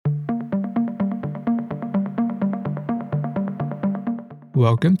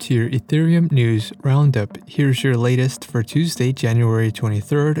Welcome to your Ethereum News Roundup. Here's your latest for Tuesday, January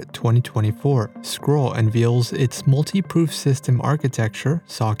 23rd, 2024. Scroll unveils its multi-proof system architecture.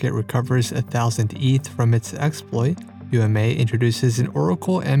 Socket recovers 1,000 ETH from its exploit. UMA introduces an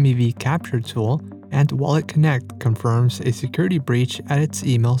Oracle MEV capture tool. And Wallet Connect confirms a security breach at its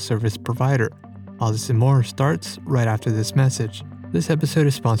email service provider. All this and more starts right after this message. This episode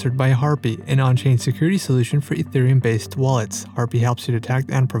is sponsored by Harpy, an on-chain security solution for Ethereum-based wallets. Harpy helps you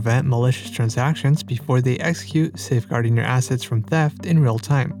detect and prevent malicious transactions before they execute, safeguarding your assets from theft in real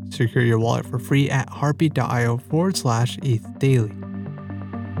time. Secure your wallet for free at harpy.io/ETH daily.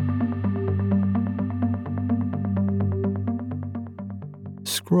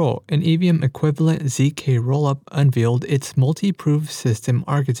 Scroll, an EVM equivalent ZK rollup, unveiled its multi-proof system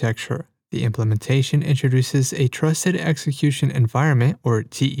architecture. The implementation introduces a Trusted Execution Environment, or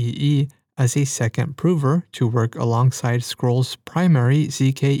TEE, as a second prover to work alongside Scroll's primary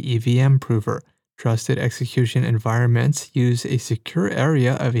ZK EVM prover. Trusted Execution Environments use a secure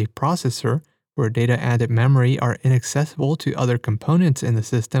area of a processor where data and memory are inaccessible to other components in the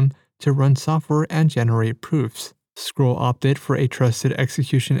system to run software and generate proofs. Scroll opted for a Trusted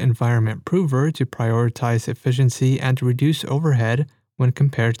Execution Environment prover to prioritize efficiency and reduce overhead when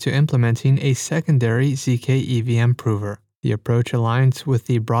compared to implementing a secondary ZK EVM prover. The approach aligns with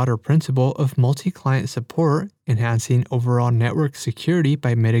the broader principle of multi-client support, enhancing overall network security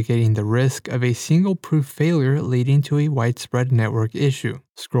by mitigating the risk of a single proof failure leading to a widespread network issue.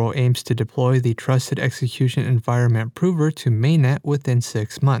 Scroll aims to deploy the Trusted Execution Environment prover to mainnet within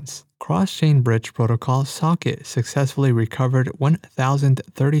 6 months. Cross-chain bridge protocol Socket successfully recovered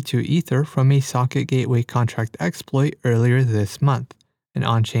 1,032 Ether from a Socket Gateway contract exploit earlier this month. An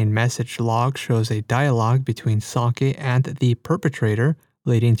on-chain message log shows a dialogue between Socket and the perpetrator,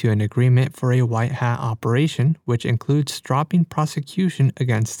 leading to an agreement for a white hat operation, which includes dropping prosecution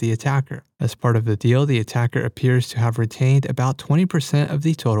against the attacker. As part of the deal, the attacker appears to have retained about 20% of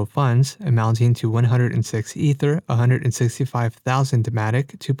the total funds, amounting to 106 Ether, 165,000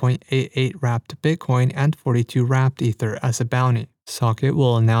 Matic, 2.88 wrapped Bitcoin, and 42 wrapped Ether as a bounty. Socket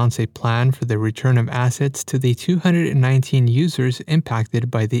will announce a plan for the return of assets to the 219 users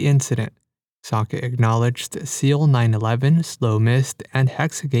impacted by the incident. Socket acknowledged Seal 911, Slow Mist, and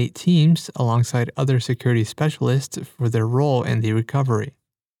Hexagate teams alongside other security specialists for their role in the recovery.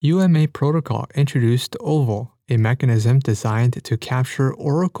 UMA Protocol introduced Oval, a mechanism designed to capture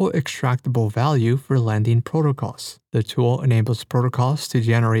Oracle extractable value for lending protocols. The tool enables protocols to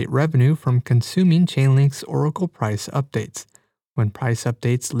generate revenue from consuming Chainlink's Oracle price updates. When price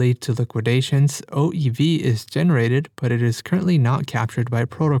updates lead to liquidations, OEV is generated, but it is currently not captured by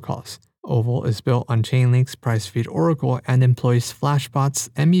protocols. Oval is built on Chainlink's Pricefeed Oracle and employs Flashbot's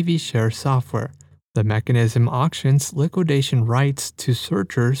MEV share software. The mechanism auctions liquidation rights to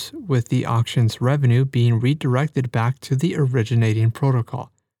searchers, with the auction's revenue being redirected back to the originating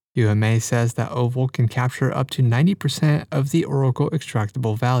protocol. UMA says that Oval can capture up to 90% of the Oracle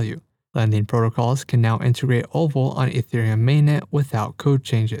extractable value. Lending protocols can now integrate Oval on Ethereum mainnet without code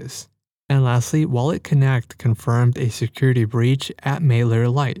changes. And lastly, Wallet Connect confirmed a security breach at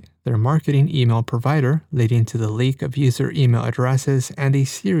MailerLite, their marketing email provider, leading to the leak of user email addresses and a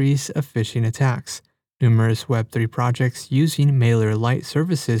series of phishing attacks. Numerous Web3 projects using MailerLite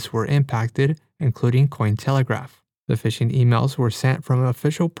services were impacted, including Cointelegraph. The phishing emails were sent from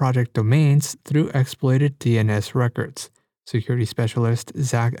official project domains through exploited DNS records. Security specialist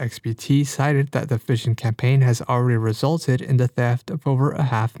Zach XBT cited that the phishing campaign has already resulted in the theft of over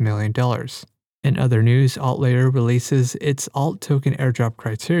 $500,000. In other news, AltLayer releases its alt token airdrop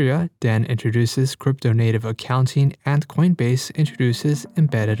criteria, Den introduces crypto native accounting, and Coinbase introduces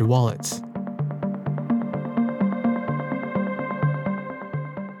embedded wallets.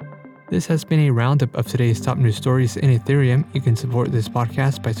 This has been a roundup of today's top news stories in Ethereum. You can support this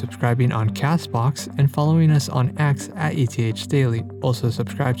podcast by subscribing on Castbox and following us on X at ETH Daily. Also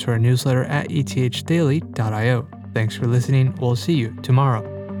subscribe to our newsletter at ethdaily.io. Thanks for listening. We'll see you tomorrow.